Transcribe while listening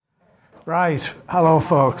Right, hello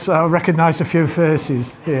folks. I recognise a few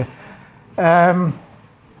faces here. And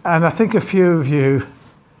I think a few of you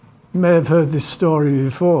may have heard this story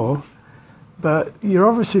before, but you're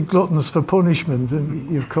obviously gluttons for punishment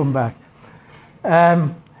and you've come back.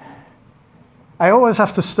 I always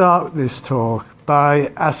have to start this talk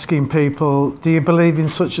by asking people, do you believe in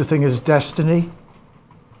such a thing as destiny?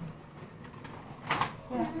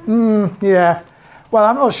 Yeah. Well,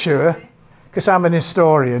 I'm not sure, because I'm an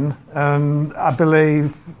historian and I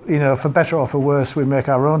believe, for better or for worse, we make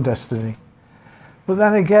our own destiny. But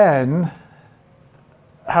then again,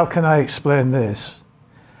 how can I explain this?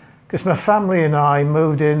 Because my family and I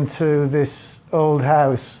moved into this old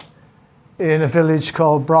house in a village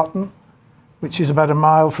called Broughton, which is about a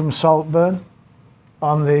mile from Saltburn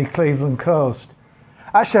on the Cleveland coast.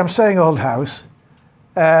 Actually, I'm saying old house.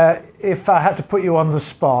 If I had to put you on the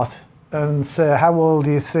spot and say, how old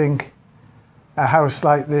do you think a house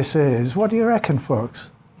like this is? What do you reckon,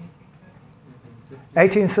 folks?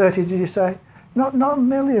 1830, did you say? Not a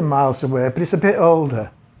million miles away, but it's a bit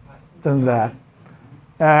older than that.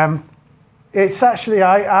 It's actually,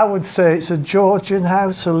 I would say it's a Georgian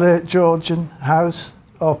house, a late Georgian house,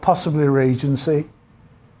 or possibly Regency.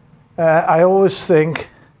 I always think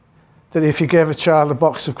that if you gave a child a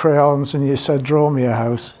box of crayons and you said, draw me a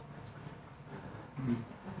house,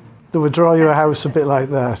 they would draw you a house a bit like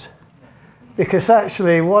that. Because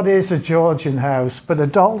actually, what is a Georgian house but a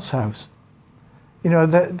doll's house?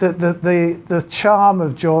 The charm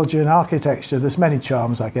of Georgian architecture, there's many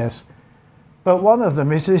charms, I guess, but one of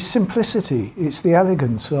them is this simplicity. It's the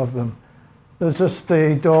elegance of them. There's just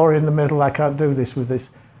the door in the middle. I can't do this with this.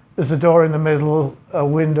 There's a door in the middle, a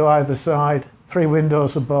window either side, 3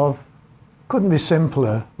 windows above. Couldn't be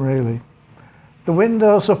simpler, really. The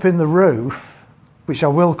windows up in the roof, which I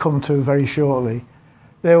will come to very shortly,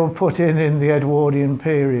 they were put in the Edwardian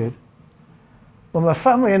period. Well, my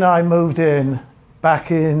family and I moved in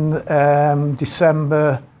back in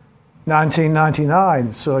December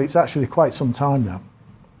 1999, so it's actually quite some time now.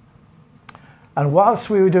 And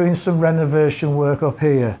whilst we were doing some renovation work up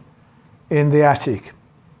here in the attic,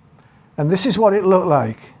 and this is what it looked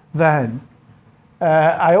like then.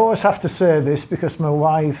 I always have to say this because my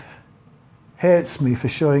wife hates me for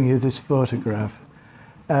showing you this photograph.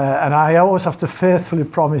 And I always have to faithfully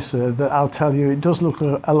promise her that I'll tell you it does look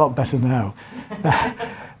a lot better now.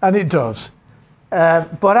 And it does.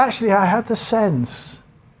 But actually I had the sense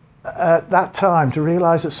at that time to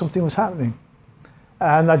realise that something was happening.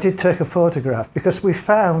 And I did take a photograph because we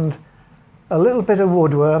found a little bit of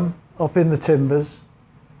woodworm up in the timbers,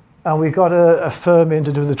 and we got a firm in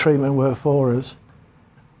to do the treatment work for us.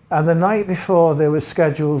 And the night before they were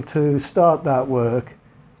scheduled to start that work,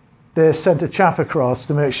 they sent a chap across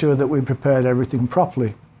to make sure that we prepared everything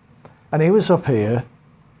properly. And he was up here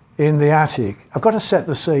in the attic. I've got to set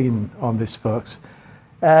the scene on this, folks.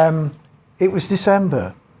 It was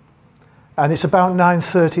December, and it's about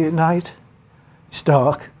 9:30 at night. It's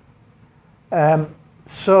dark.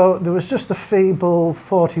 So there was just a feeble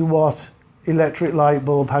 40-watt electric light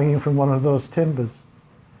bulb hanging from one of those timbers.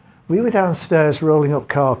 We were downstairs rolling up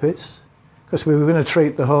carpets because we were going to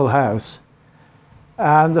treat the whole house.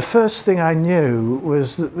 And the first thing I knew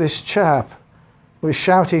was that this chap was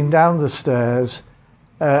shouting down the stairs,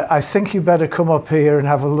 I think you better come up here and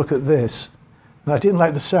have a look at this. And I didn't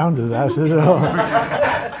like the sound of that at all.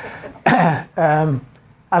 And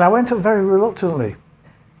I went up very reluctantly.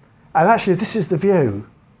 And actually, this is the view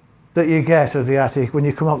that you get of the attic when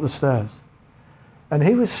you come up the stairs. And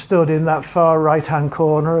he was stood in that far right-hand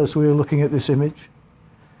corner as we were looking at this image.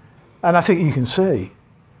 And I think you can see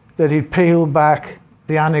that he'd peeled back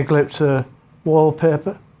the anaglypta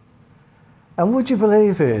wallpaper. And would you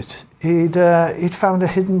believe it? He'd found a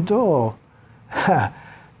hidden door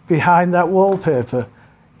behind that wallpaper.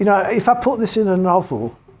 If I put this in a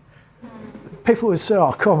novel, people would say,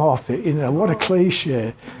 oh, come off it, what a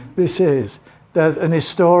cliche this is. That an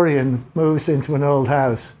historian moves into an old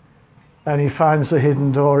house and he finds a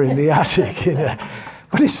hidden door in the attic.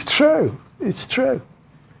 But it's true.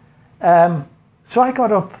 So I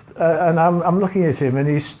got up and I'm looking at him, and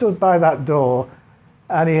he stood by that door,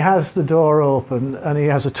 and he has the door open and he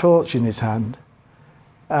has a torch in his hand.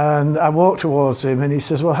 And I walk towards him and he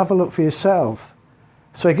says, well, have a look for yourself.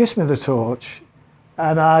 So he gives me the torch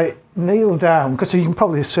and I kneel down, because you can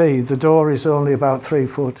probably see the door is only about 3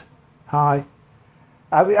 foot high.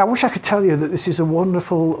 I wish I could tell you that this is a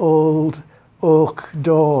wonderful old oak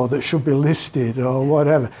door that should be listed or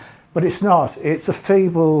whatever, but it's not. It's a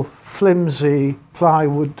feeble, flimsy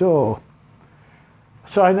plywood door.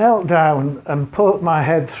 So I knelt down and poked my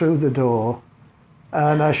head through the door,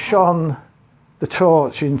 and I shone the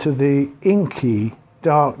torch into the inky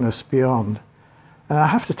darkness beyond. And I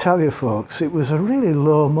have to tell you, folks, it was a really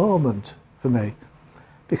low moment for me,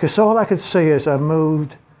 because all I could see as I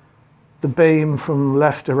moved the beam from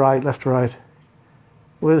left to right,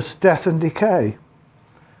 was death and decay.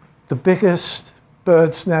 The biggest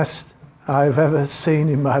bird's nest I've ever seen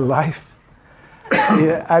in my life.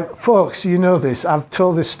 Folks, you know this. I've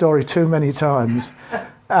told this story too many times,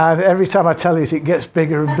 and every time I tell it, it gets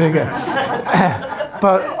bigger and bigger.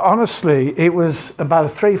 But honestly, it was about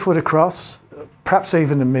 3 foot across, perhaps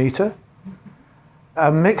even a metre,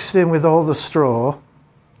 mixed in with all the straw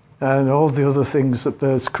and all the other things that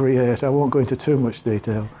birds create. I won't go into too much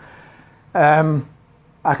detail.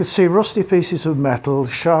 I could see rusty pieces of metal,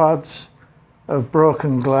 shards of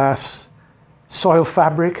broken glass, soil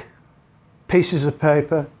fabric, pieces of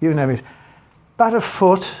paper, you name it. About a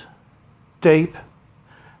foot deep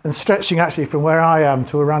and stretching actually from where I am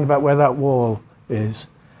to around about where that wall is.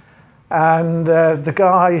 And the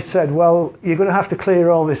guy said, well, you're going to have to clear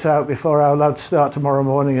all this out before our lads start tomorrow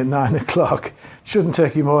morning at 9 o'clock. Shouldn't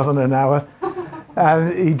take you more than an hour.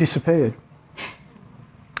 And he disappeared.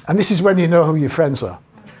 And this is when you know who your friends are.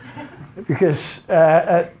 Because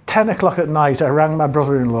at 10 o'clock at night, I rang my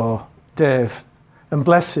brother-in-law, Dave, and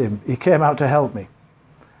bless him, he came out to help me.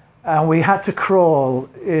 And we had to crawl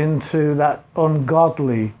into that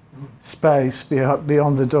ungodly space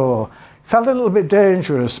beyond the door. Felt a little bit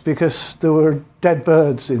dangerous because there were dead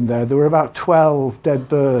birds in there. There were about 12 dead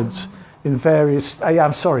birds in various,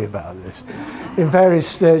 I'm sorry about this, in various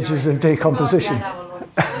stages of decomposition.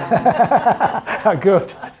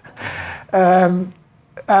 Good. And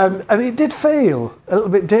it did feel a little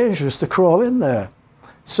bit dangerous to crawl in there.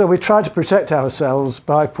 So we tried to protect ourselves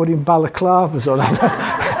by putting balaclavas on.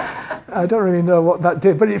 I don't really know what that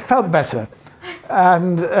did, but it felt better.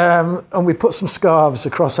 And we put some scarves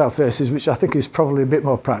across our faces, which I think is probably a bit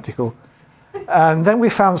more practical. And then we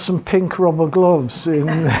found some pink rubber gloves in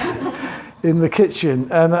the kitchen.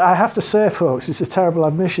 And I have to say, folks, it's a terrible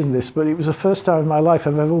admission, this, but it was the first time in my life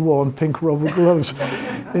I've ever worn pink rubber gloves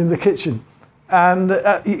in the kitchen. And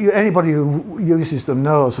anybody who uses them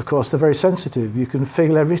knows, of course, they're very sensitive. You can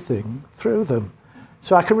feel everything through them.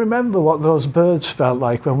 So I can remember what those birds felt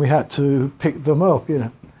like when we had to pick them up, you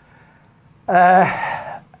know.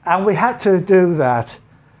 And we had to do that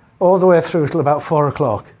all the way through till about 4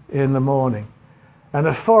 o'clock in the morning. And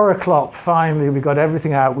at 4 o'clock, finally, we got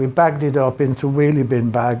everything out. We bagged it up into wheelie bin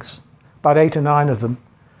bags, about 8 or 9 of them,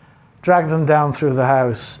 dragged them down through the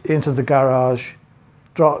house into the garage,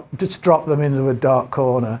 just dropped them into a dark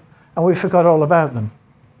corner, and we forgot all about them.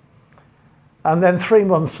 And then 3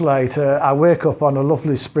 months later, I wake up on a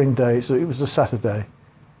lovely spring day, so it was a Saturday,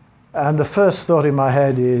 and the first thought in my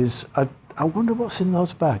head is, I wonder what's in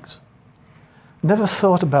those bags. Never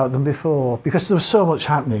thought about them before, because there was so much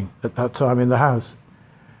happening at that time in the house.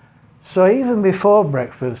 So even before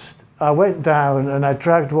breakfast, I went down and I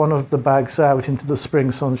dragged one of the bags out into the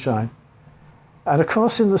spring sunshine. And of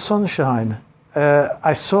course, in the sunshine,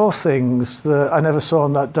 I saw things that I never saw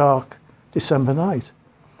on that dark December night.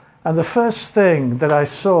 And the first thing that I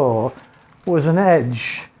saw was an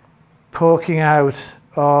edge poking out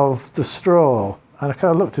of the straw. And I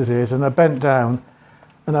kind of looked at it and I bent down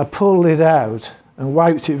and I pulled it out and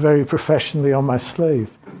wiped it very professionally on my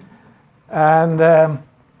sleeve. And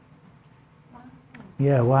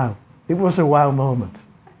yeah, wow. It was a wow moment.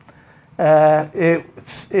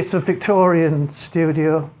 It's a Victorian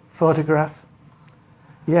studio photograph.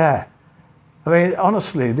 Yeah. I mean,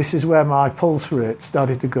 honestly, this is where my pulse rate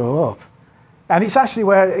started to go up. And it's actually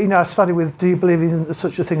where, I started with, do you believe in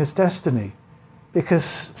such a thing as destiny?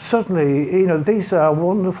 Because suddenly, these are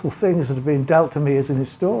wonderful things that have been dealt to me as an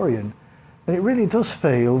historian. And it really does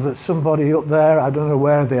feel that somebody up there, I don't know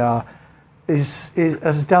where they are,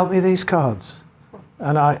 has dealt me these cards.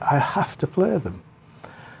 And I have to play them.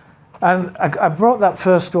 And I brought that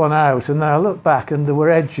first one out, and then I looked back, and there were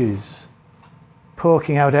edges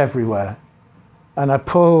poking out everywhere. And I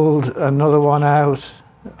pulled another one out.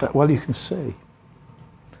 Well, you can see.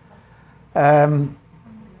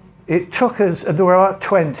 It took us, there were about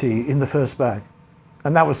 20 in the first bag,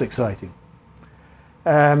 and that was exciting.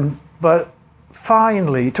 But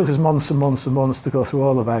finally, it took us months and months and months to go through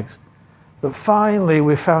all the bags. But finally,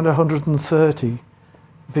 we found 130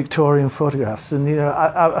 Victorian photographs. And,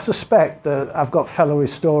 I suspect that I've got fellow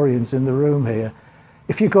historians in the room here.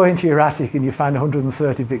 If you go into your attic and you find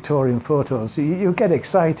 130 Victorian photos, you get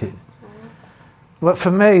excited. But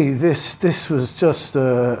for me, this was just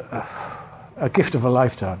a gift of a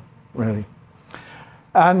lifetime, really.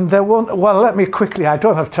 And there won't, well, let me quickly, I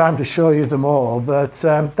don't have time to show you them all, but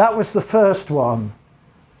that was the first one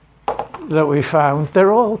that we found,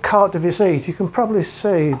 they're all carte de visite. You can probably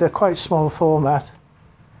see they're quite small format.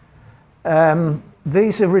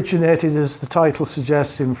 These originated, as the title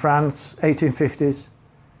suggests, in France, 1850s.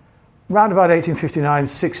 Around about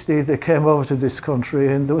 1859-60, they came over to this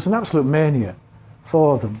country, and there was an absolute mania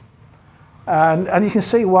for them. And you can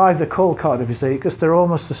see why they're called carte de visite, because they're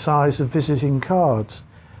almost the size of visiting cards.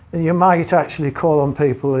 And you might actually call on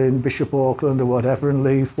people in Bishop Auckland or whatever and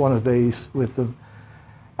leave one of these with them.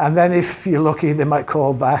 And then if you're lucky, they might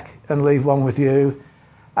call back and leave one with you.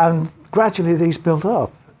 And gradually these build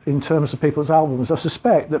up in terms of people's albums. I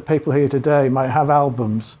suspect that people here today might have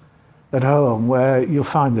albums at home where you'll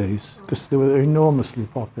find these, because they were enormously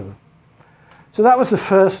popular. So that was the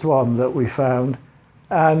first one that we found.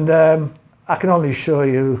 And I can only show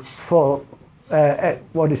you 8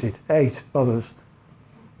 others.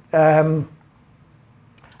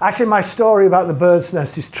 Actually, my story about the bird's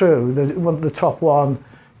nest is true. The top one,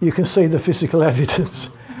 you can see the physical evidence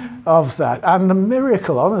of that. And the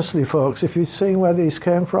miracle, honestly, folks, if you've seen where these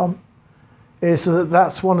came from, is that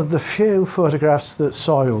that's one of the few photographs that's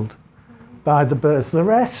soiled by the birds. The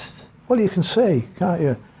rest, well, you can see, can't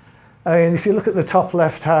you? I mean, if you look at the top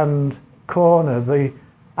left-hand corner,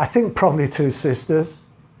 I think probably 2 sisters.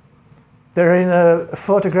 They're in a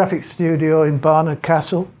photographic studio in Barnard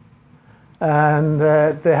Castle, and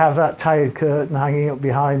they have that tired curtain hanging up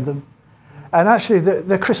behind them. And actually,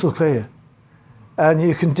 they're crystal clear. And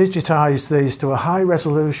you can digitize these to a high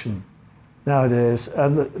resolution nowadays,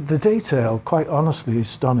 and the detail, quite honestly, is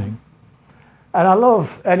stunning. And I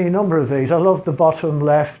love any number of these. I love the bottom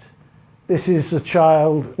left. This is a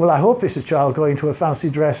child, well, I hope it's a child going to a fancy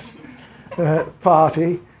dress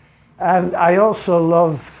party. And I also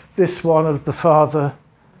love this one of the father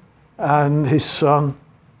and his son.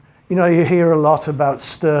 You know, you hear a lot about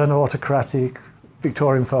stern, autocratic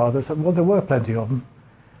Victorian fathers. Well, there were plenty of them.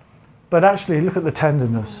 But actually, look at the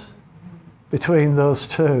tenderness between those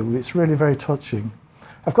two. It's really very touching.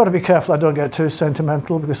 I've got to be careful I don't get too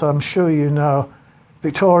sentimental, because I'm sure you know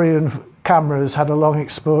Victorian cameras had a long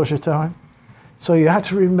exposure time. So you had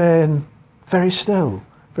to remain very still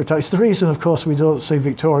for a time. It's the reason, of course, we don't see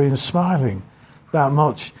Victorians smiling that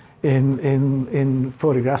much in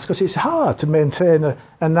photographs, because it's hard to maintain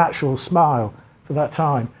a natural smile for that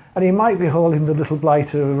time. And he might be holding the little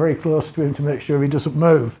blighter very close to him to make sure he doesn't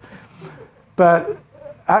move. But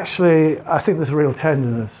actually, I think there's a real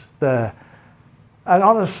tenderness there. And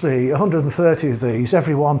honestly, 130 of these,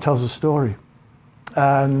 every one tells a story.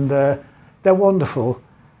 And they're wonderful.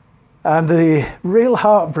 And the real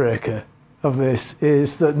heartbreaker of this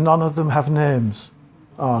is that none of them have names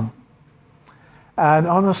on. And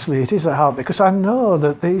honestly, it is a heart, because I know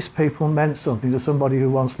that these people meant something to somebody who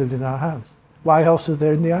once lived in our house. Why else are they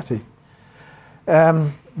in the attic?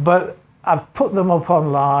 But I've put them up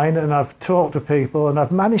online, and I've talked to people, and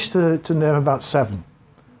I've managed to name about 7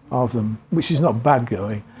 of them, which is not bad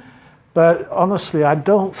going. But honestly, I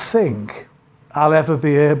don't think I'll ever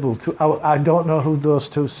be able to. I don't know who those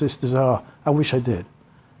 2 sisters are. I wish I did.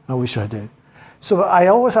 I wish I did. So I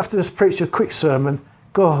always have to just preach a quick sermon.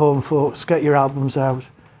 Go home, folks, get your albums out,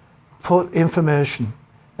 put information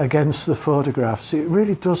against the photographs. It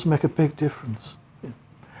really does make a big difference.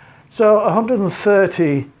 So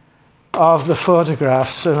 130 of the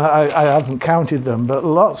photographs, and I haven't counted them, but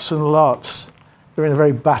lots and lots. They're in a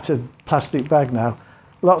very battered plastic bag now.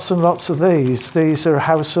 Lots and lots of these. These are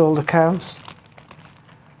household accounts.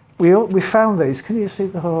 We found these. Can you see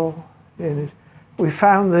the hole in it? We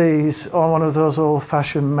found these on one of those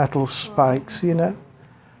old-fashioned metal spikes, you know.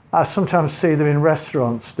 I sometimes see them in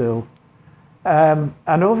restaurants still. And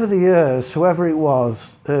over the years, whoever it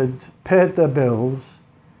was had paid their bills,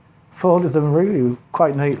 folded them really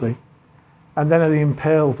quite neatly, and then had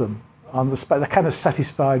impaled them on the spike. The kind of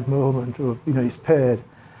satisfied moment of, you know, it's paid.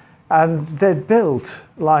 And they'd built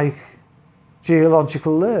like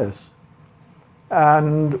geological layers.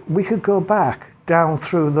 And we could go back down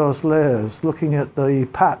through those layers, looking at the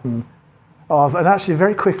pattern of, and actually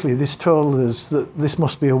very quickly this told us that this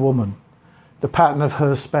must be a woman, the pattern of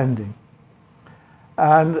her spending.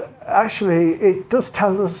 And actually it does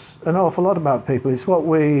tell us an awful lot about people. It's what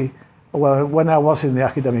we, well, when I was in the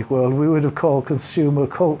academic world, we would have called consumer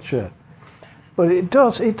culture. But it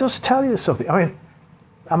does tell you something. I mean,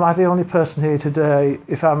 am I the only person here today,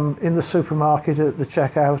 if I'm in the supermarket at the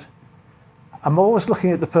checkout, I'm always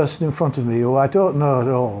looking at the person in front of me who I don't know at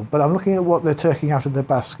all, but I'm looking at what they're taking out of their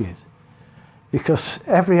basket, because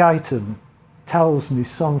every item tells me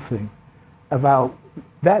something about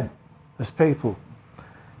them as people.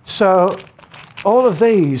 So all of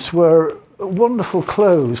these were wonderful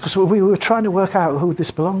clues, because we were trying to work out who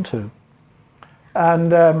this belonged to.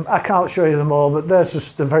 And I can't show you them all, but there's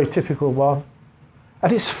just a very typical one.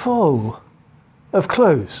 And it's full of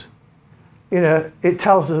clues. It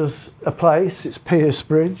tells us a place. It's Pierce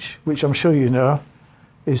Bridge, which I'm sure you know,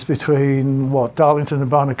 is between, Darlington and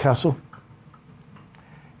Barnard Castle.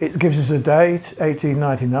 It gives us a date,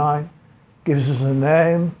 1899. Gives us a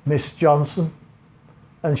name, Miss Johnson.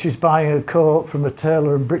 And she's buying a coat from a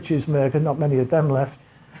tailor and breeches maker, not many of them left,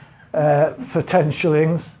 for 10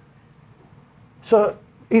 shillings. So,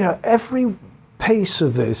 every piece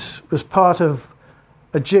of this was part of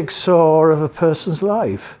a jigsaw of a person's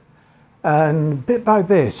life. And bit by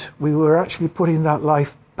bit, we were actually putting that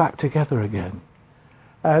life back together again.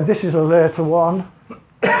 And this is a later one.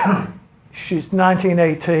 She's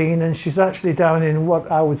 1918, and she's actually down in what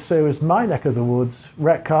I would say was my neck of the woods,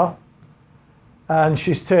 Retcar. And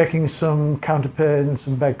she's taking some counterpanes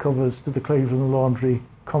and bed covers to the Cleveland Laundry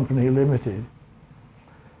Company Limited.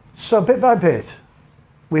 So bit by bit,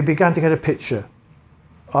 we began to get a picture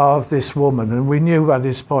of this woman, and we knew by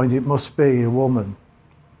this point it must be a woman.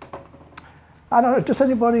 I don't know, does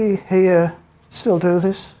anybody here still do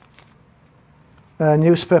this?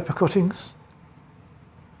 Newspaper cuttings?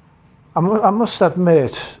 I must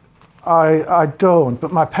admit, I don't,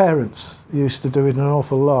 but my parents used to do it an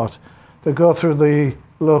awful lot. They'd go through the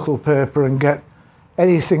local paper and get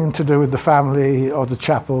anything to do with the family or the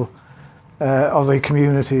chapel or the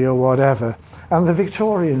community or whatever. And the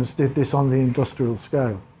Victorians did this on the industrial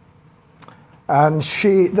scale. And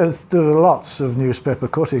there are lots of newspaper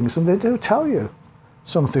cuttings, and they do tell you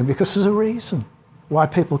something because there's a reason why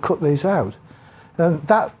people cut these out. And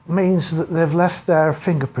that means that they've left their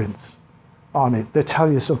fingerprints on it. They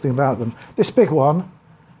tell you something about them. This big one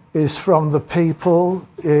is from the People.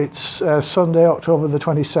 It's Sunday, October the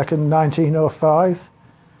 22nd, 1905.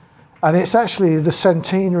 And it's actually the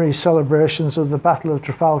centenary celebrations of the Battle of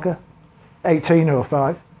Trafalgar,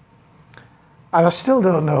 1805. And I still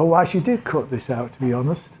don't know why she did cut this out, to be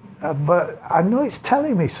honest. But I know it's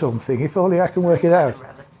telling me something, if only I can work it out.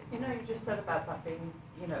 You just said about that being,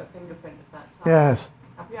 a fingerprint of that time. Yes.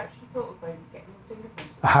 Have you actually thought of getting a fingerprint?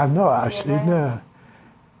 I have not actually, no.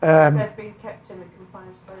 They've been kept in a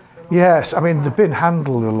confined space for a long Yes, time. I mean, they've been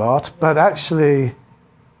handled a lot, but actually,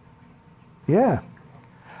 yeah.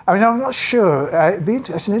 I mean, I'm not sure. It'd be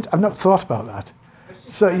interesting. I've not thought about that.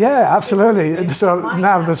 So, yeah, absolutely. So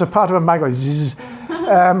now there's a part of my mind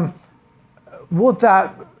going, would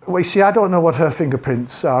that, well, you see, I don't know what her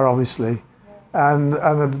fingerprints are, obviously, and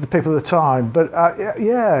the people at the time, but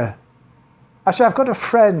yeah. Actually, I've got a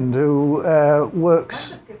friend who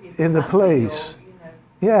works in the police.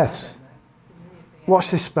 Yes.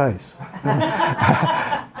 Watch this space. What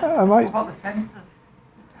about the census?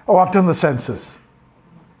 Oh, I've done the census.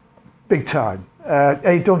 Big time.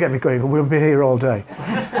 Hey, don't get me going. We'll be here all day.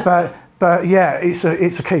 But yeah, it's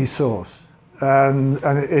a key source, and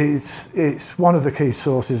it's one of the key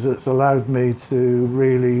sources that's allowed me to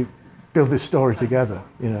really build this story together.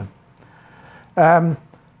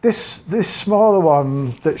 This smaller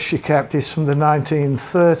one that she kept is from the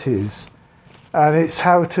 1930s, and it's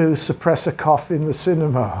how to suppress a cough in the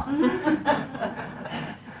cinema.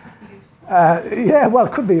 Yeah, well,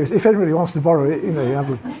 it could be if anybody wants to borrow it, you have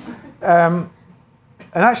it.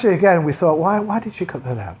 And actually, again, we thought, why did she cut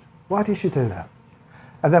that out? Why did she do that?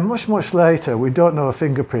 And then much, much later, we don't know her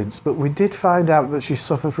fingerprints, but we did find out that she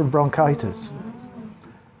suffered from bronchitis.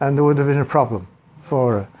 And there would have been a problem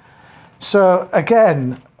for her. So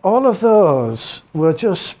again, all of those were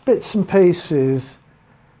just bits and pieces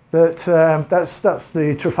that's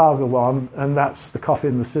the Trafalgar one, and that's the coffee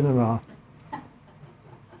in the cinema.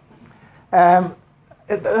 And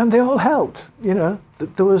they all helped,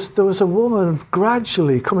 There was a woman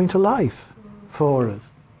gradually coming to life for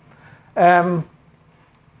us.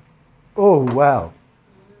 Oh, well.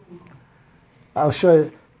 I'll show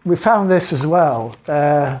you. We found this as well.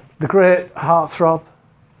 The great heartthrob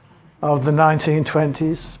of the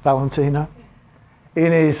 1920s, Valentino,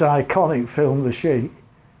 in his iconic film, The Sheik.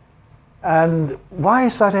 And why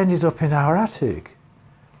has that ended up in our attic?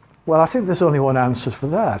 Well, I think there's only one answer for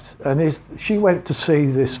that. And she went to see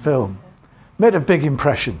this film. Made a big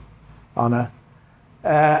impression on her.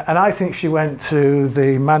 And I think she went to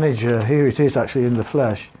the manager, here it is actually in the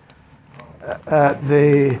flesh, at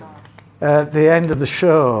the end of the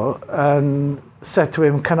show, and said to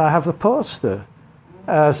him, "Can I have the poster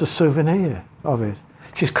as a souvenir of it?"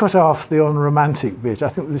 She's cut off the unromantic bit. I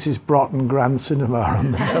think this is Broughton Grand Cinema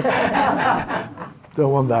on the top.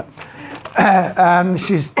 Don't want that. And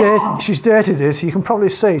she's dated it. You can probably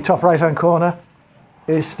see, top right-hand corner.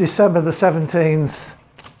 It's December the 17th,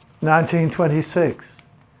 1926.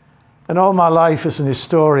 And all my life as an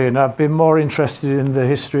historian, I've been more interested in the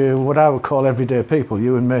history of what I would call everyday people,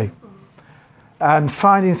 you and me. And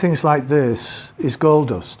finding things like this is gold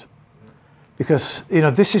dust. Because,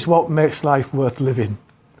 this is what makes life worth living.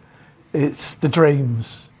 It's the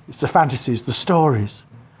dreams, it's the fantasies, the stories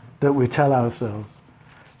that we tell ourselves.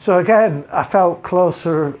 So again, I felt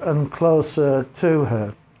closer and closer to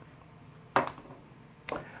her.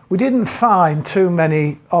 We didn't find too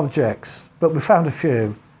many objects, but we found a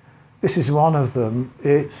few. This is one of them.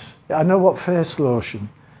 I know what face lotion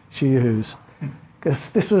she used, because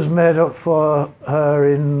this was made up for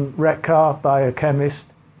her in Redcar by a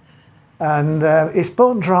chemist. And it's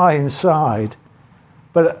bone dry inside,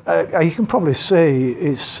 but you can probably see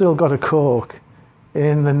it's still got a cork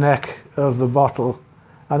in the neck of the bottle.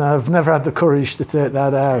 And I've never had the courage to take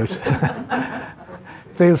that out.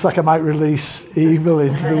 Feels like I might release evil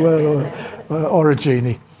into the world, or a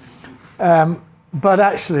genie. But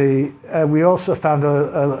actually, we also found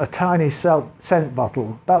a tiny scent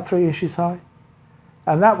bottle, about 3 inches high.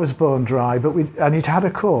 And that was bone dry, and it had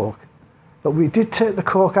a cork. But we did take the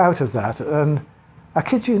cork out of that, and I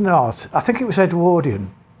kid you not, I think it was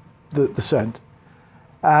Edwardian, the scent.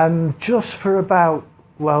 And just for about,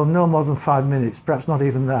 no more than 5 minutes, perhaps not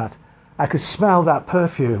even that, I could smell that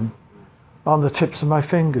perfume on the tips of my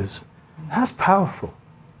fingers. That's powerful.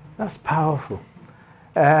 That's powerful.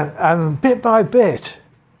 And bit by bit,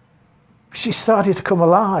 she started to come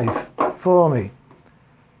alive for me.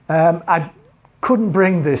 I couldn't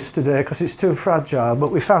bring this today because it's too fragile,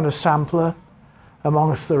 but we found a sampler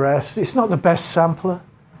amongst the rest. It's not the best sampler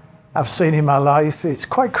I've seen in my life. It's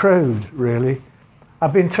quite crude, really.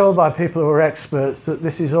 I've been told by people who are experts that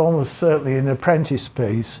this is almost certainly an apprentice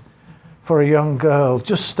piece for a young girl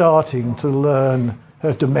just starting to learn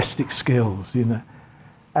her domestic skills,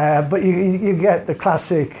 But you get the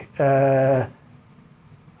classic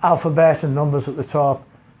alphabet and numbers at the top.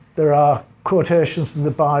 There are quotations from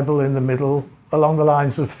the Bible in the middle, along the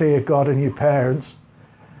lines of fear God and your parents.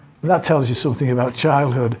 And that tells you something about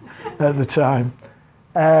childhood at the time.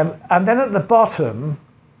 And then at the bottom,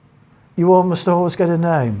 you almost always get a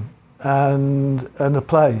name and a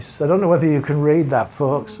place. I don't know whether you can read that,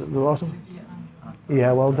 folks, at the bottom.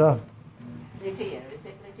 Yeah, well done. Lydia, is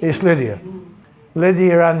it Lydia? It's Lydia.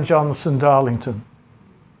 Lydia Ann Johnson Darlington.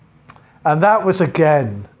 And that was,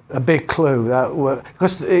 again, a big clue.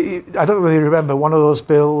 Because I don't really remember, one of those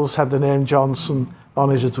bills had the name Johnson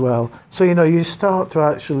on it as well. So, you start to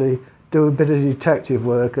actually do a bit of detective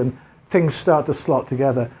work and things start to slot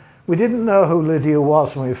together. We didn't know who Lydia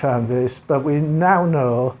was when we found this, but we now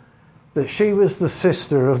know that she was the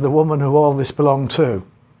sister of the woman who all this belonged to.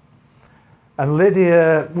 And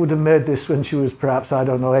Lydia would have made this when she was perhaps, 8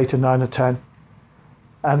 or 9 or 10.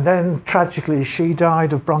 And then, tragically, she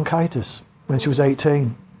died of bronchitis when she was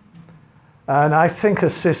 18. And I think her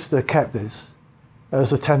sister kept this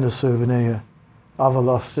as a tender souvenir of a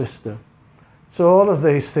lost sister. So all of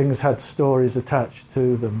these things had stories attached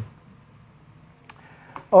to them.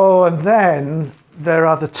 Oh, and then there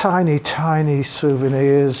are the tiny, tiny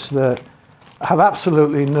souvenirs that have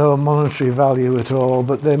absolutely no monetary value at all,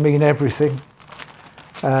 but they mean everything.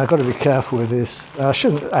 I've got to be careful with this. I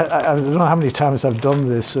don't know how many times I've done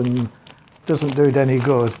this and it doesn't do it any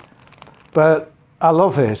good. But I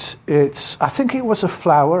love it. I think it was a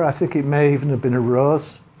flower. I think it may even have been a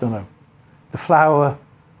rose. Don't know. The flower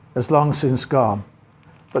has long since gone.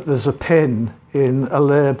 But there's a pin in a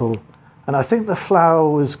label. And I think the flower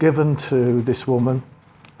was given to this woman.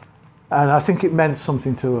 And I think it meant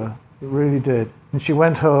something to her. It really did. And she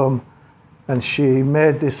went home and she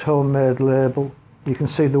made this homemade label. You can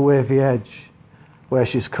see the wavy edge where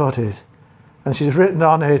she's cut it. And she's written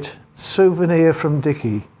on it, "Souvenir from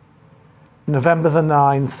Dickie, November the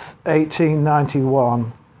 9th,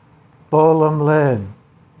 1891, Bowlam Lane."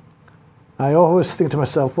 I always think to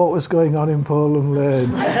myself, what was going on in Bowlam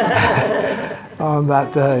Lane on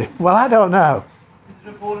that day? Well, I don't know. Is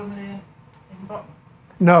it a Bowlam Lane in Broughton?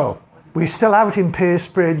 No. We're still out in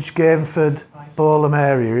Piercebridge, Gameford, Bowlam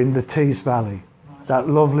area in the Tees Valley, that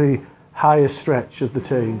lovely highest stretch of the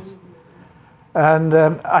Tees. And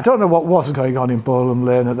I don't know what was going on in Bowlam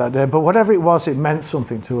Lane at that day, but whatever it was, it meant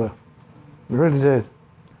something to her. It really did.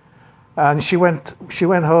 And she went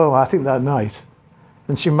home, I think, that night,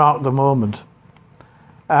 and she marked the moment.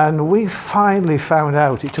 And we finally found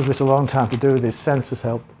out, it took us a long time to do this, census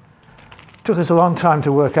help. It took us a long time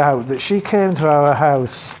to work out that she came to our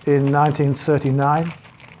house in 1939,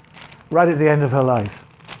 right at the end of her life.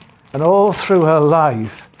 And all through her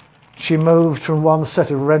life, she moved from one set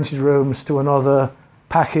of rented rooms to another,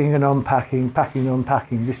 packing and unpacking, packing and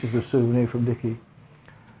unpacking. This is a souvenir from Dickie.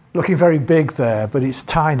 Looking very big there, but it's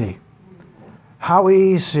tiny. how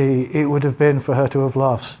easy it would have been for her to have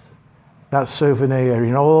lost that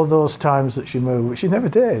souvenir, all those times that she moved. But she never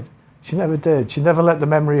did. She never did. She never let the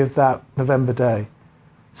memory of that November day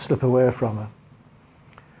slip away from her.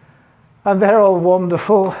 And they're all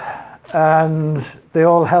wonderful, and they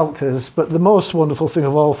all helped us. But the most wonderful thing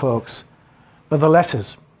of all, folks, are the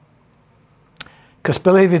letters. Because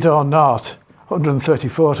believe it or not, 130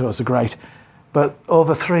 photos are great, but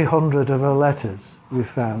over 300 of her letters we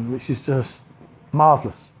found, which is just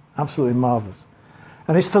marvellous, absolutely marvellous.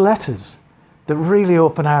 And it's the letters that really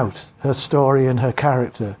open out her story and her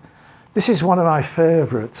character. This is one of my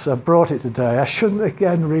favourites. I brought it today. I shouldn't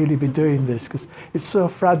again really be doing this because it's so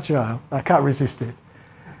fragile. I can't resist it.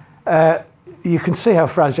 You can see how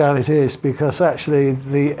fragile it is because actually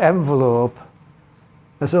the envelope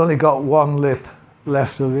has only got one lip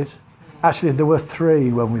left of it. Actually, there were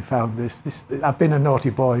 3 when we found this. I've been a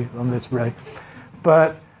naughty boy on this, Ray.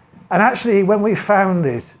 And actually, when we found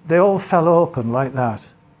it, they all fell open like that.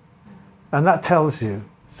 And that tells you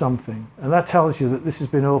something. And that tells you that this has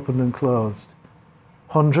been opened and closed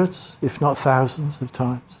hundreds, if not thousands of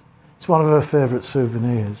times. It's one of her favourite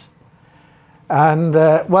souvenirs. And,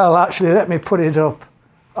 well, actually, let me put it up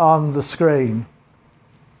on the screen.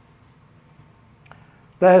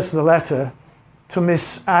 There's the letter to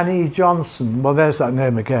Miss Annie Johnson. Well, there's that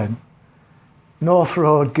name again. North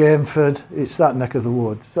Road, Gameford, it's that neck of the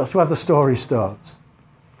woods. That's where the story starts.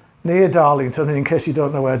 Near Darlington, and in case you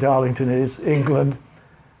don't know where Darlington is, England.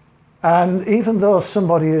 And even though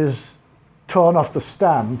somebody has torn off the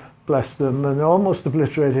stamp, bless them, and almost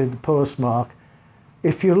obliterated the postmark,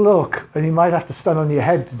 if you look, and you might have to stand on your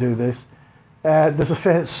head to do this, there's a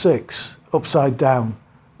faint 6 upside down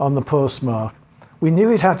on the postmark. We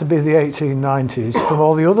knew it had to be the 1890s from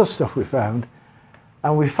all the other stuff we found,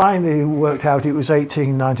 and we finally worked out it was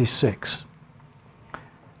 1896.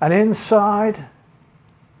 And inside,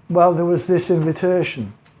 well, there was this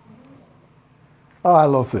invitation. Oh, I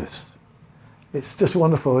love this. It's just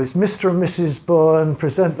wonderful. It's Mr. and Mrs. Bowen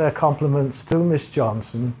present their compliments to Miss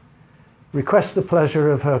Johnson, request the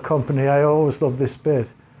pleasure of her company. I always love this bit.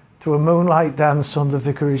 To a moonlight dance on the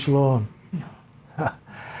vicarage lawn.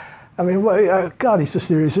 I mean, God, it's just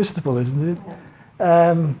irresistible, isn't it?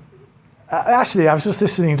 Actually, I was just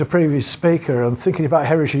listening to a previous speaker and thinking about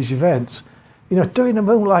heritage events. Doing a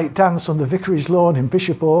moonlight dance on the vicarage lawn in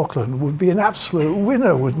Bishop Auckland would be an absolute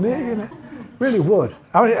winner, wouldn't it? Really would.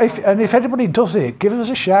 I mean, if anybody does it, give us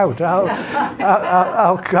a shout.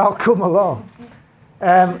 I'll come along.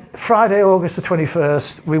 Friday, August the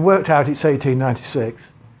 21st, we worked out it's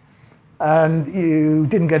 1896. And you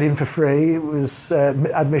didn't get in for free. It was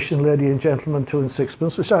admission, lady and gentleman, 2 and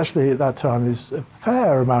 6pence, which actually at that time is a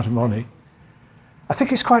fair amount of money. I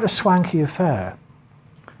think it's quite a swanky affair.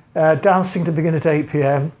 Dancing to begin at 8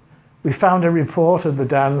 p.m. We found a report of the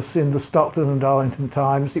dance in the Stockton and Darlington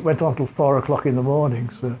Times. It went on till 4 o'clock in the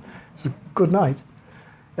morning, so it was a good night.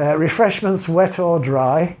 Refreshments, wet or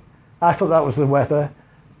dry. I thought that was the weather,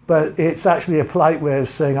 but it's actually a polite way of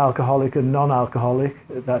saying alcoholic and non-alcoholic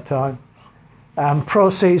at that time.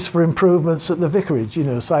 Proceeds for improvements at the vicarage,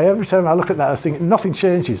 So every time I look at that, I think nothing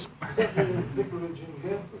changes.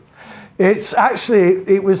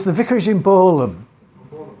 It was the vicarage in Bowlam.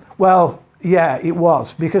 Well, yeah, it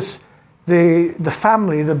was, because the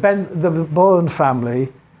family, the Bowen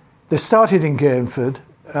family, they started in Gameford,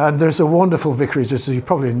 and there's a wonderful vicarage, as you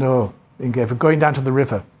probably know, in Gameford, going down to the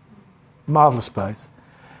river. Marvellous place.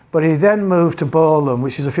 But he then moved to Bowlam,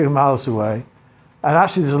 which is a few miles away, and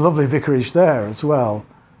actually there's a lovely vicarage there as well.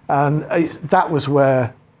 And that was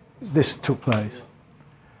where this took place.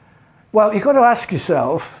 Well, you've got to ask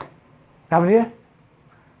yourself, haven't you?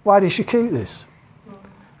 Why did she keep this?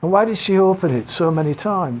 And why did she open it so many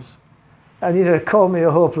times? And call me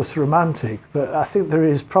a hopeless romantic, but I think there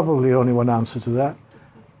is probably only one answer to that.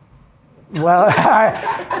 Well,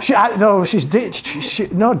 no, she's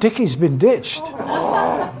ditched. No, Dickie's been ditched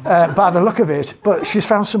by the look of it, but she's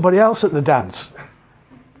found somebody else at the dance.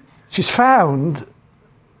 She's found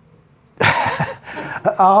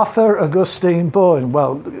Arthur Augustine Bowen.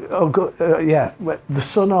 Well, the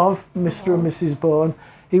son of Mr. and Mrs. Bowen.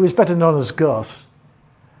 He was better known as Gus.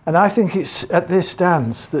 And I think it's at this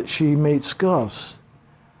dance that she meets Gus.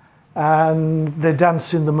 And they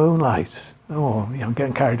dance in the moonlight. Oh, I'm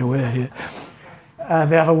getting carried away here.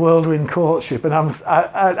 And they have a whirlwind courtship.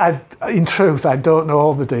 And in truth, I don't know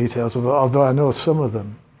all the details, although I know some of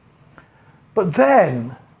them. But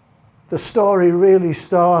then the story really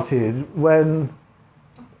started when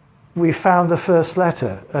we found the first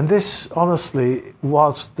letter. And this, honestly,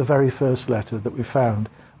 was the very first letter that we found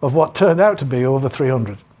of what turned out to be over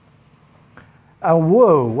 300. And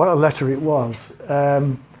whoa, what a letter it was.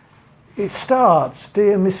 It starts,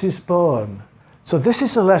 Dear Mrs. Bourne. So this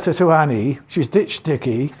is a letter to Annie. She's ditched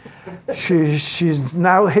Dickie. She's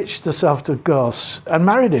now hitched herself to Gus and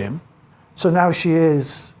married him. So now she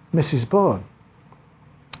is Mrs. Bourne.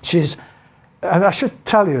 And I should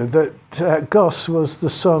tell you that Gus was the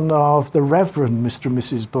son of the Reverend Mr. and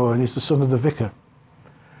Mrs. Bourne. He's the son of the vicar.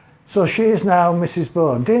 So she is now Mrs.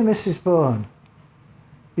 Bourne. Dear Mrs. Bourne,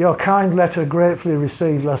 your kind letter gratefully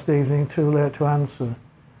received last evening, too late to answer.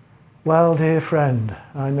 Well, dear friend,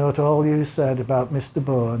 I note all you said about Mr.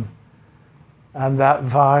 Bourne and that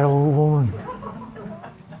vile woman.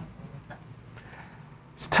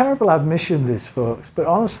 It's terrible admission, this, folks, but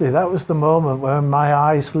honestly, that was the moment when my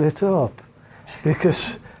eyes lit up,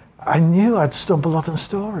 because I knew I'd stumbled on a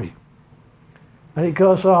story. And it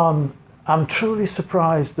goes on, I'm truly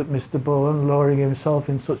surprised at Mr. Bourne lowering himself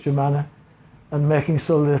in such a manner and making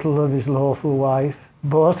so little of his lawful wife.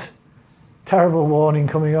 But, terrible warning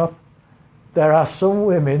coming up, there are some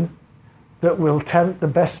women that will tempt the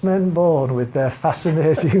best men born with their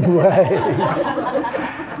fascinating ways.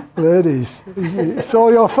 Ladies, it's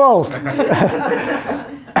all your fault.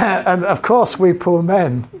 And of course, we poor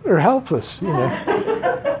men are helpless, you know.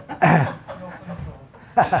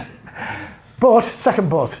 But, second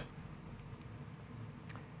but,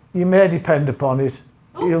 you may depend upon it,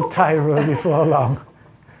 he'll tire her before long.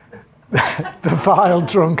 The vile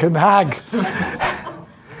drunken hag.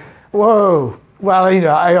 Whoa. Well, you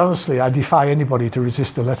know, I defy anybody to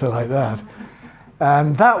resist a letter like that.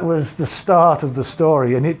 And that was the start of the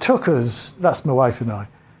story. And it took us, that's my wife and I,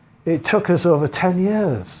 it took us over 10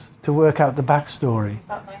 years to work out the backstory. Is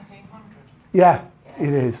that 1900? Yeah,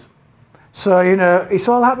 it is. So, you know, it's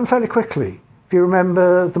all happened fairly quickly. If you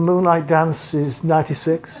remember, the Moonlight Dance is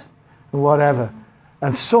 96 and whatever.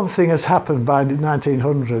 And something has happened by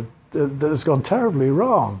 1900 that has gone terribly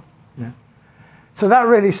wrong. Yeah. So that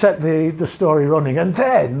really set the story running. And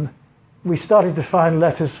then we started to find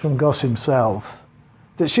letters from Gus himself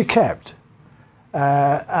that she kept.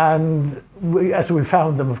 And as we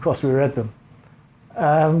found them, of course, we read them.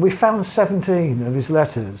 We found 17 of his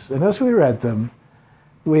letters. And as we read them,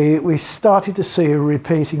 we started to see a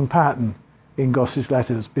repeating pattern in Gus's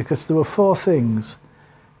letters, because there were 4 things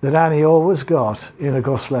that Annie always got in a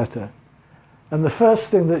Gus letter. And the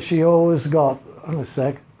first thing that she always got, hang on a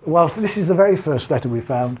sec, well, this is the very first letter we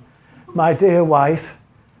found. My dear wife,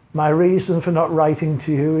 my reason for not writing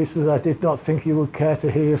to you is that I did not think you would care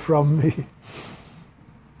to hear from me.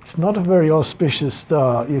 It's not a very auspicious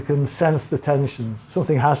start. You can sense the tensions.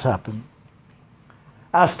 Something has happened.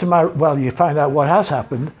 As to my, well, you find out what has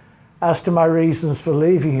happened. As to my reasons for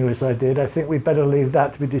leaving you as I did, I think we'd better leave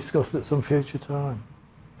that to be discussed at some future time.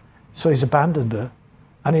 So he's abandoned her,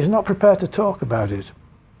 and he's not prepared to talk about it.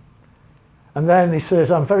 And then he says,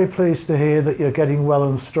 I'm very pleased to hear that you're getting well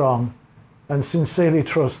and strong, and sincerely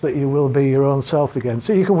trust that you will be your own self again.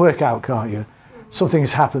 So you can work out, can't you?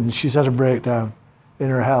 Something's happened, she's had a breakdown in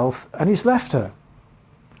her health, and he's left her.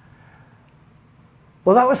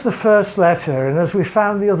 Well, that was the first letter, and as we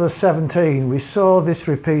found the other 17, we saw this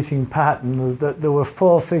repeating pattern that there were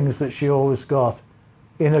 4 things that she always got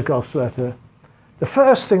in a Gus letter. The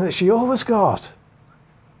first thing that she always got,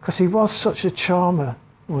 because he was such a charmer,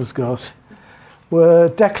 was Gus, were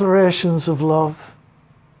declarations of love,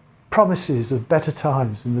 promises of better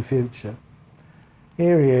times in the future.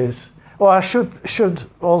 Here he is. Well, I should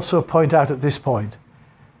also point out at this point,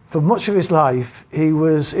 for much of his life, he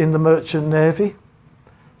was in the Merchant Navy.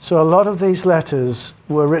 So a lot of these letters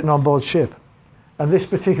were written on board ship. And this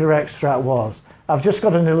particular extract was. I've just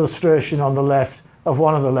got an illustration on the left of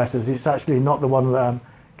one of the letters. It's actually not the one that I'm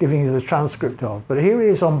giving you the transcript of. But here he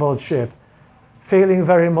is on board ship, feeling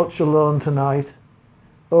very much alone tonight.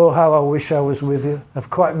 Oh, how I wish I was with you. I've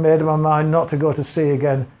quite made up my mind not to go to sea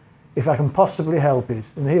again if I can possibly help it.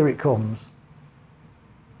 And here it comes.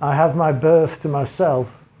 I have my berth to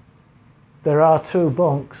myself. There are 2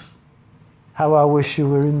 bunks. How I wish you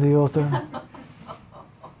were in the other.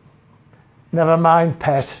 Never mind,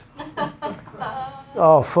 pet.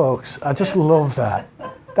 Oh, folks, I just love that.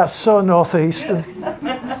 That's so northeastern,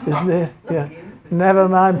 isn't it? Yeah. Never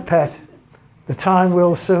mind, pet. The time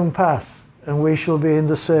will soon pass, and we shall be in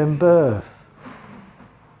the same berth.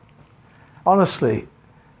 Honestly,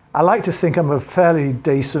 I like to think I'm a fairly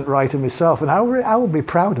decent writer myself, and I would be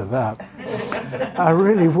proud of that. I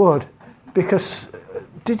really would, because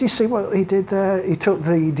did you see what he did there? He took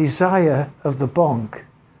the desire of the bunk,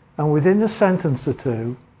 and within a sentence or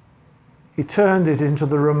 2, he turned it into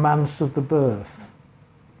the romance of the berth.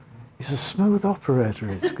 He's a smooth operator,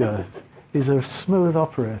 this guy. He's a smooth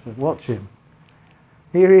operator. Watch him.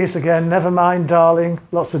 Here he is again. Never mind, darling.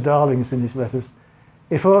 Lots of darlings in his letters.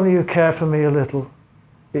 If only you care for me a little,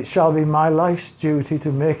 it shall be my life's duty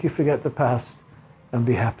to make you forget the past and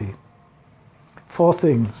be happy. 4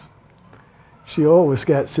 things she always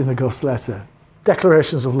gets in a Gus letter.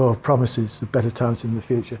 Declarations of love, promises of better times in the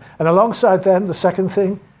future. And alongside them, the second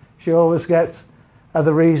thing she always gets are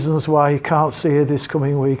the reasons why he can't see her this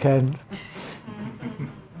coming weekend.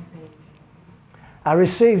 I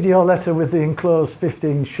received your letter with the enclosed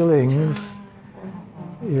 15 shillings.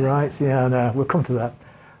 He writes, yeah, no, we'll come to that.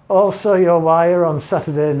 Also your wire on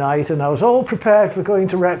Saturday night, and I was all prepared for going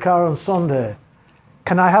to Redcar on Sunday.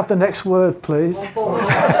 Can I have the next word, please?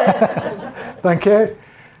 Thank you.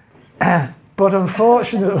 But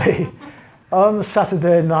unfortunately, on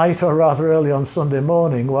Saturday night, or rather early on Sunday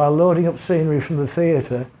morning, while loading up scenery from the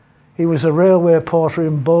theatre, he was a railway porter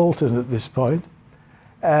in Bolton at this point.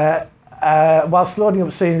 Whilst loading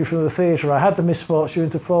up scenery from the theatre, I had the misfortune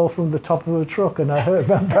to fall from the top of a truck and I hurt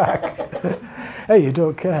my back. Hey, you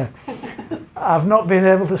don't care. I've not been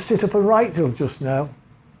able to sit up and write till just now.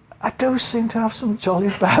 I do seem to have some jolly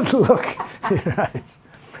bad luck. Right.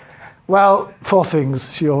 Well, 4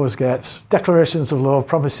 things she always gets. Declarations of love,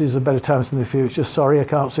 promises of better times in the future. Sorry, I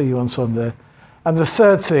can't see you on Sunday. And the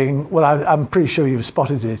third thing, well, I'm pretty sure you've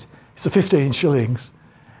spotted it. It's the 15 shillings.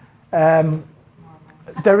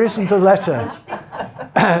 There isn't a letter.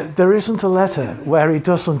 There isn't a letter where he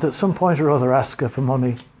doesn't at some point or other ask her for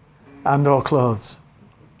money and or clothes.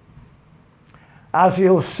 As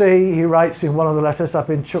you'll see, he writes in one of the letters, I've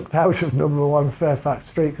been chucked out of number 1 Fairfax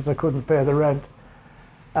Street because I couldn't pay the rent.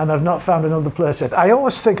 And I've not found another place yet. I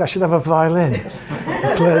always think I should have a violin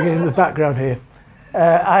playing in the background here.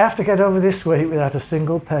 I have to get over this week without a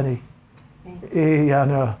single penny. I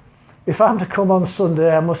know. If I'm to come on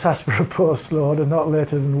Sunday, I must ask for a postload and not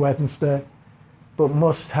later than Wednesday, but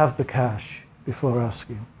must have the cash before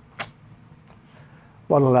asking.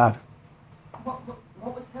 What a lad. What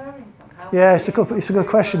was her income? Yeah, it's a good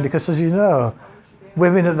question because, as you know,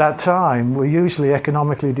 women at that time were usually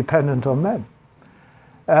economically dependent on men.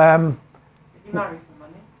 Did you marry for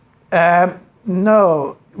money?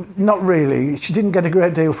 No, not really. She didn't get a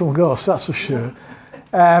great deal from Gus, that's for sure.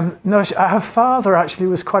 No, her father actually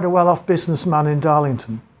was quite a well-off businessman in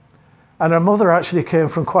Darlington. And her mother actually came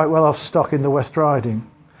from quite well-off stock in the West Riding.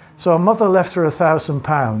 So her mother left her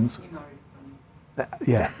 £1,000. You married for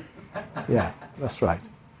money. Yeah, that's right.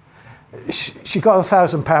 She got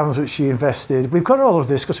 £1,000 which she invested. We've got all of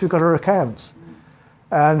this because we've got her accounts.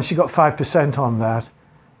 And she got 5% on that.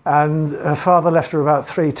 And her father left her about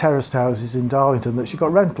 3 terraced houses in Darlington that she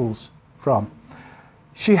got rentals from.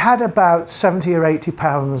 She had about £70 or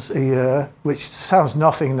 £80 a year, which sounds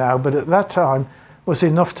nothing now, but at that time was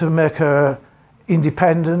enough to make her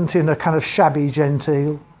independent in a kind of shabby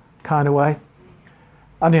genteel kind of way.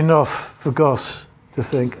 And enough for Gus to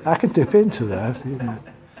think, I can dip into that. You know.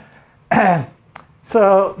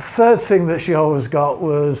 So the third thing that she always got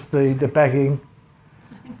was the begging.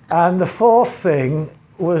 And the fourth thing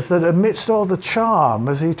was that amidst all the charm,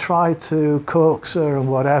 as he tried to coax her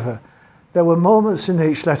and whatever, there were moments in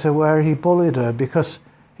each letter where he bullied her because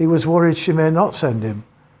he was worried she may not send him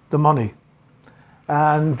the money.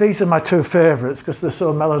 And these are my 2 favourites because they're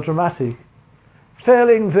so melodramatic.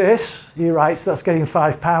 Failing this, he writes, that's getting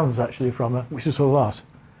 £5 actually from her, which is a lot.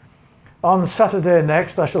 On Saturday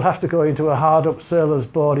next, I shall have to go into a hard-up sailor's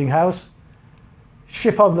boarding house,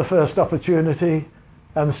 ship on the first opportunity,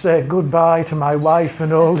 and say goodbye to my wife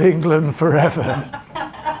and old England forever.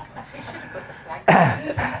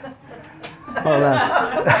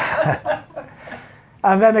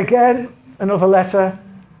 And then again, another letter.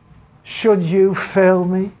 Should you fail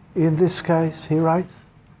me in this case, he writes,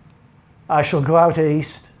 I shall go out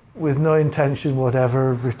east with no intention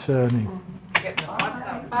whatever of returning.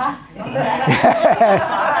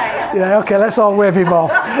 Yeah, okay, let's all wave him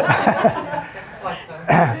off.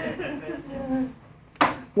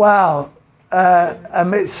 Well,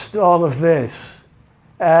 amidst all of this,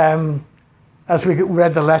 as we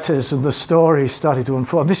read the letters and the story started to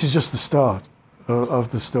unfold, this is just the start of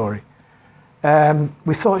the story,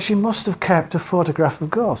 we thought she must have kept a photograph of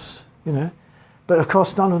Gus, you know, but of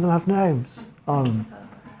course none of them have names on them.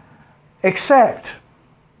 Except,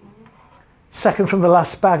 second from the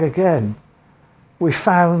last bag again, we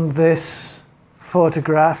found this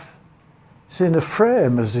photograph. It's in a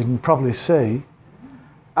frame, as you can probably see.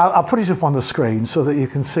 I'll put it up on the screen so that you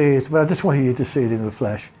can see it, but I just wanted you to see it in the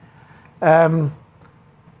flesh. There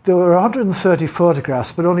were 130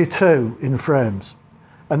 photographs, but only 2 in frames.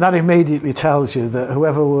 And that immediately tells you that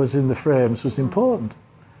whoever was in the frames was important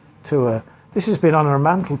to her. This has been on her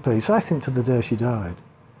mantelpiece, I think, to the day she died.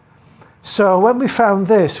 So when we found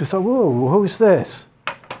this, we thought, whoa, who's this?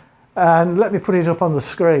 And let me put it up on the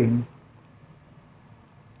screen.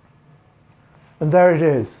 And there it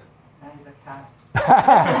is. There's a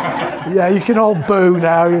cat. Yeah, you can all boo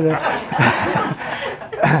now, you know.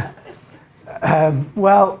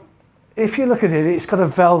 Well, if you look at it, it's got a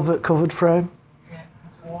velvet covered frame. Yeah,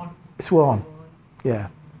 it's worn. It's worn. Yeah,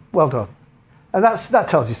 well done. And that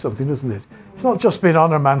tells you something, doesn't it? It's not just been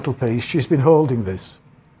on her mantelpiece, she's been holding this.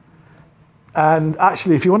 And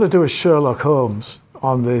actually, if you want to do a Sherlock Holmes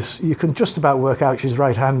on this, you can just about work out she's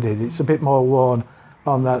right-handed. It's a bit more worn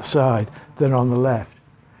on that side than on the left.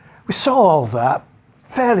 We saw all that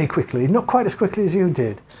fairly quickly, not quite as quickly as you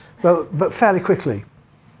did, but fairly quickly.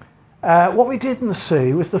 What we didn't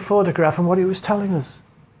see was the photograph and what he was telling us.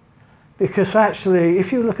 Because actually,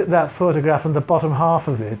 if you look at that photograph and the bottom half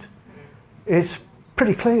of it, it's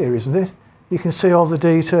pretty clear, isn't it? You can see all the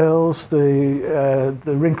details, the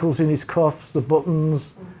wrinkles in his cuffs, the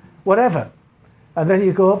buttons, whatever. And then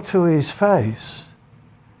you go up to his face,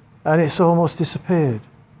 and it's almost disappeared.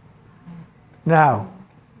 Now,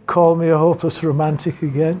 call me a hopeless romantic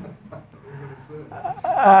again.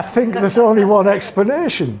 I think there's only one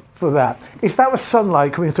explanation for that. If that was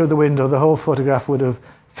sunlight coming through the window, the whole photograph would have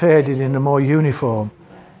faded in a more uniform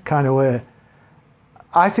kind of way.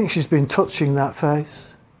 I think she's been touching that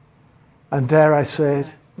face, and dare I say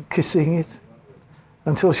it, kissing it,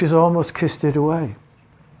 until she's almost kissed it away.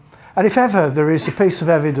 And if ever there is a piece of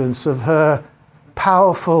evidence of her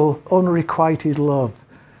powerful, unrequited love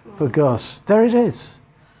for Gus, there it is.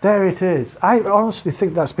 There it is. I honestly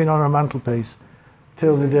think that's been on her mantelpiece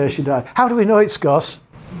till the day she died. How do we know it's Gus?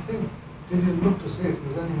 Did you look to see if there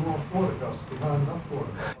was any more photographs behind that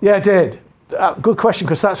photograph? Yeah, I did. Good question,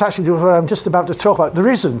 because that's actually what I'm just about to talk about. There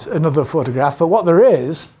isn't another photograph, but what there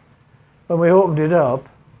is, when we opened it up...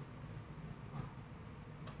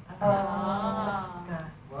 Wow.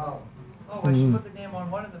 Oh, well, she put the name on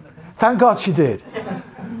one of them, I think. Thank God she did.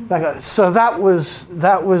 Thank God. So that was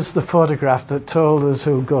the photograph that told us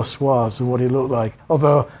who Gus was and what he looked like,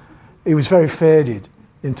 although he was very faded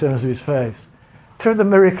in terms of his face. Through the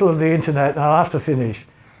miracle of the internet, and I'll have to finish,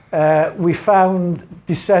 we found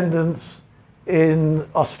descendants in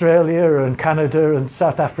Australia and Canada and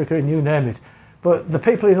South Africa and you name it. But the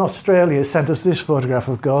people in Australia sent us this photograph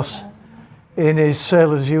of Gus in his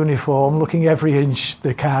sailor's uniform, looking every inch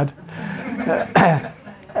they can.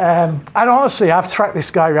 And honestly, I've tracked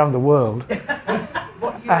this guy around the world.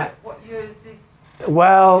 What year is this?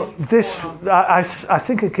 Well, I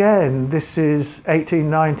think again, this is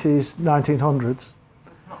 1890s, 1900s. It's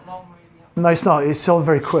not long, really. No, it's not. It's all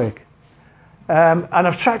very quick. And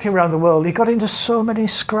I've tracked him around the world. He got into so many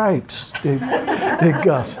scrapes, did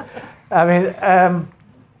Gus. I mean,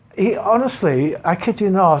 he honestly, I kid you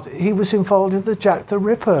not, he was involved in the Jack the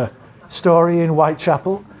Ripper story in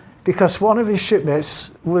Whitechapel because one of his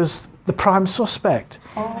shipmates was the prime suspect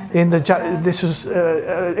in the this was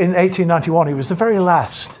in 1891. He was the very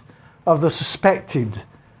last of the suspected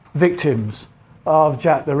victims of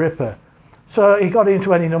Jack the Ripper. So he got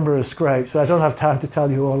into any number of scrapes. I don't have time to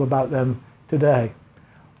tell you all about them today.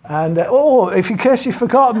 And if in case you've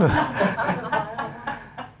forgotten,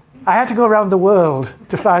 I had to go around the world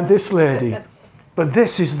to find this lady. But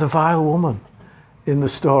this is the vile woman in the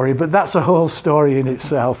story. But that's a whole story in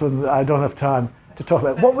itself, and I don't have time to talk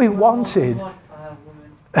about it. What we wanted...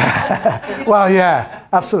 Well, yeah,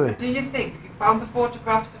 absolutely. Do you think you found the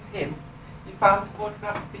photographs of him, you found the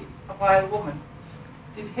photograph of the vile woman?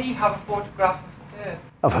 Did he have a photograph of her?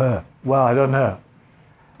 Of her? Well, I don't know.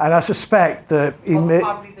 And I suspect that he may...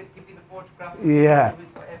 Probably they'd give you the photograph of yeah.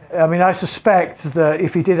 I mean, I suspect that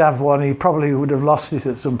if he did have one, he probably would have lost it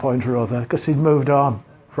at some point or other because he'd moved on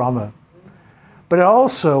from her. But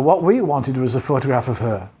also, what we wanted was a photograph of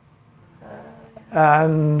her.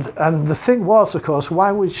 And the thing was, of course,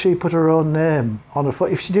 why would she put her own name on a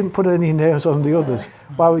photo? If she didn't put any names on the others,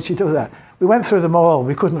 why would she do that? We went through them all.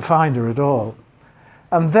 We couldn't find her at all.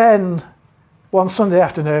 And then, one Sunday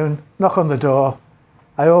afternoon, knock on the door.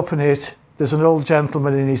 I open it. There's an old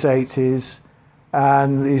gentleman in his 80s.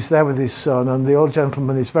 And he's there with his son, and the old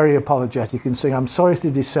gentleman is very apologetic and saying, "I'm sorry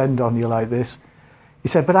to descend on you like this." He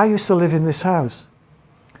said, "But I used to live in this house.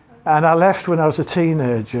 And I left when I was a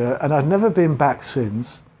teenager, and I've never been back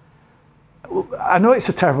since. I know it's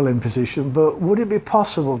a terrible imposition, but would it be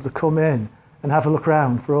possible to come in and have a look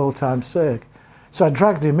around for old time's sake?" So I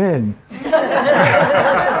dragged him in.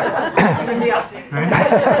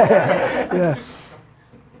 Yeah.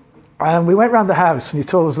 And we went round the house, and he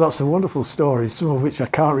told us lots of wonderful stories, some of which I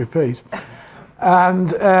can't repeat.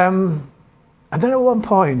 And And then at one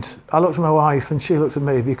point, I looked at my wife and she looked at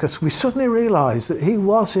me, because we suddenly realised that he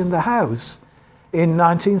was in the house in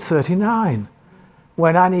 1939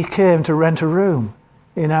 when Annie came to rent a room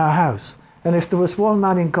in our house. And if there was one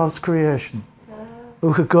man in God's creation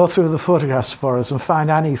who could go through the photographs for us and find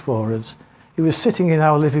Annie for us, he was sitting in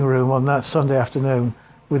our living room on that Sunday afternoon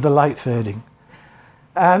with the light fading.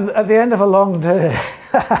 And at the end of a long day,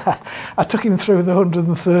 I took him through the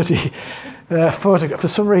 130 photographs. For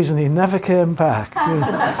some reason, he never came back.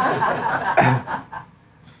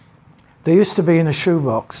 They used to be in a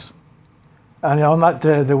shoebox. And on that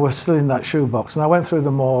day, they were still in that shoebox. And I went through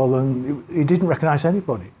them all, and he didn't recognise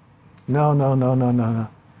anybody. No.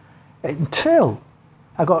 Until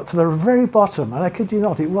I got to the very bottom, and I kid you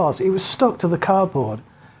not, it was stuck to the cardboard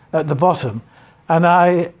at the bottom. And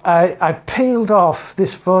I peeled off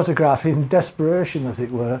this photograph in desperation, as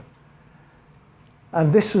it were.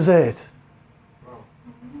 And this was it.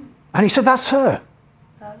 And he said, that's her.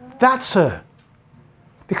 That's her.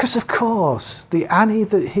 Because, of course, the Annie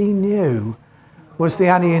that he knew was the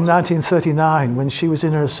Annie in 1939 when she was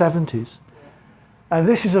in her 70s. And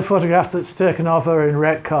this is a photograph that's taken of her in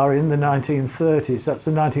wrecked car in the 1930s. That's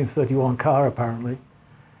a 1931 car, apparently.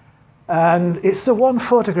 And it's the one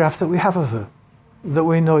photograph that we have of her, that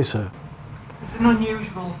we know is her. It's an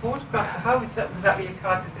unusual photograph. How is that? Was that the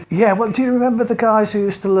card? Yeah, well, do you remember the guys who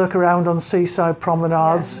used to lurk around on seaside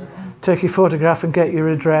promenades, take your photograph and get your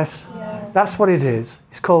address? Yeah. That's what it is.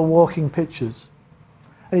 It's called walking pictures.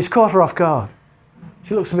 And he's caught her off guard.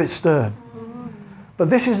 She looks a bit stern. But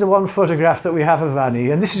this is the one photograph that we have of Annie,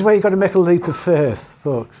 and this is where you've got to make a leap of faith,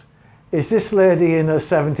 folks. Is this lady in her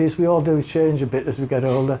 70s? We all do change a bit as we get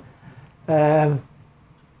older.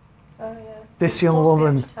 This young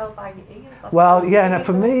woman. Tell by the ears, Well, yeah, and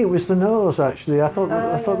for me it was the nose. Actually, I thought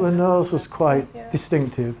the nose was quite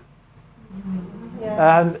distinctive.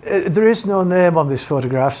 Yeah. And there is no name on this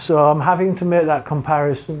photograph, so I'm having to make that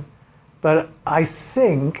comparison. But I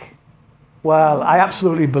think, well, I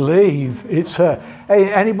absolutely believe it's her.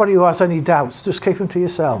 Hey, anybody who has any doubts, just keep them to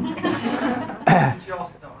yourself. It's your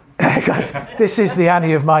story. Because this is the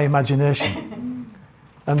Annie of my imagination.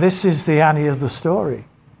 And this is the Annie of the story.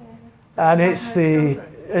 And it's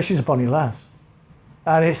she's a bonny lass.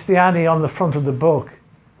 And it's the Annie on the front of the book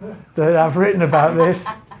that I've written about this.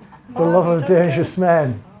 The Love of Dangerous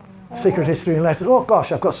Men, Secret History and Letters. Oh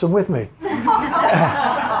gosh, I've got some with me. Can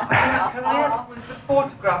I ask, was the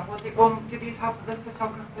photograph, was it one, did it have the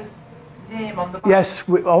photographer's name on the back? Yes,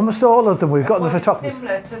 almost all of them. We've got the Was it photographers.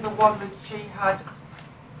 similar to the one that she had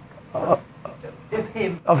of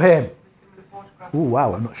him? Of him. The similar photograph? Oh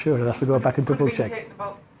wow, I'm not sure. I'll have to go back and Could double have been check. taken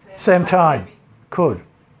about the Same time. maybe. Could.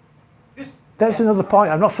 Just, There's another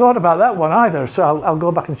point. I've not thought about that one either, so I'll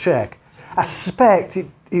go back and check. I suspect it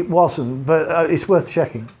wasn't, but it's worth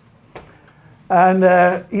checking. And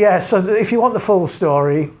so if you want the full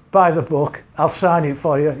story, buy the book. I'll sign it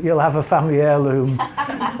for you. You'll have a family heirloom.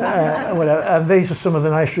 Whatever. And these are some of the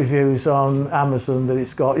nice reviews on Amazon that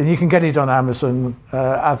it's got. And you can get it on Amazon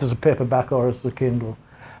either as a paperback or as a Kindle.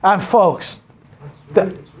 And folks,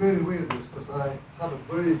 It's really weird this, because I had a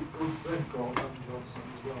very good friend called Nicholson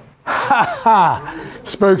as well.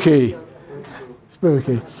 spooky.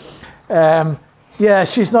 Spooky.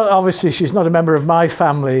 She's not a member of my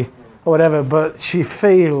family or whatever, but she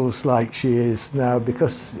feels like she is now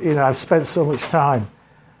because, I've spent so much time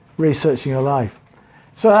researching her life.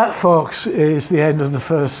 So that, folks, is the end of the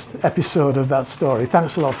first episode of that story.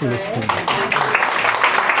 Thanks a lot for listening.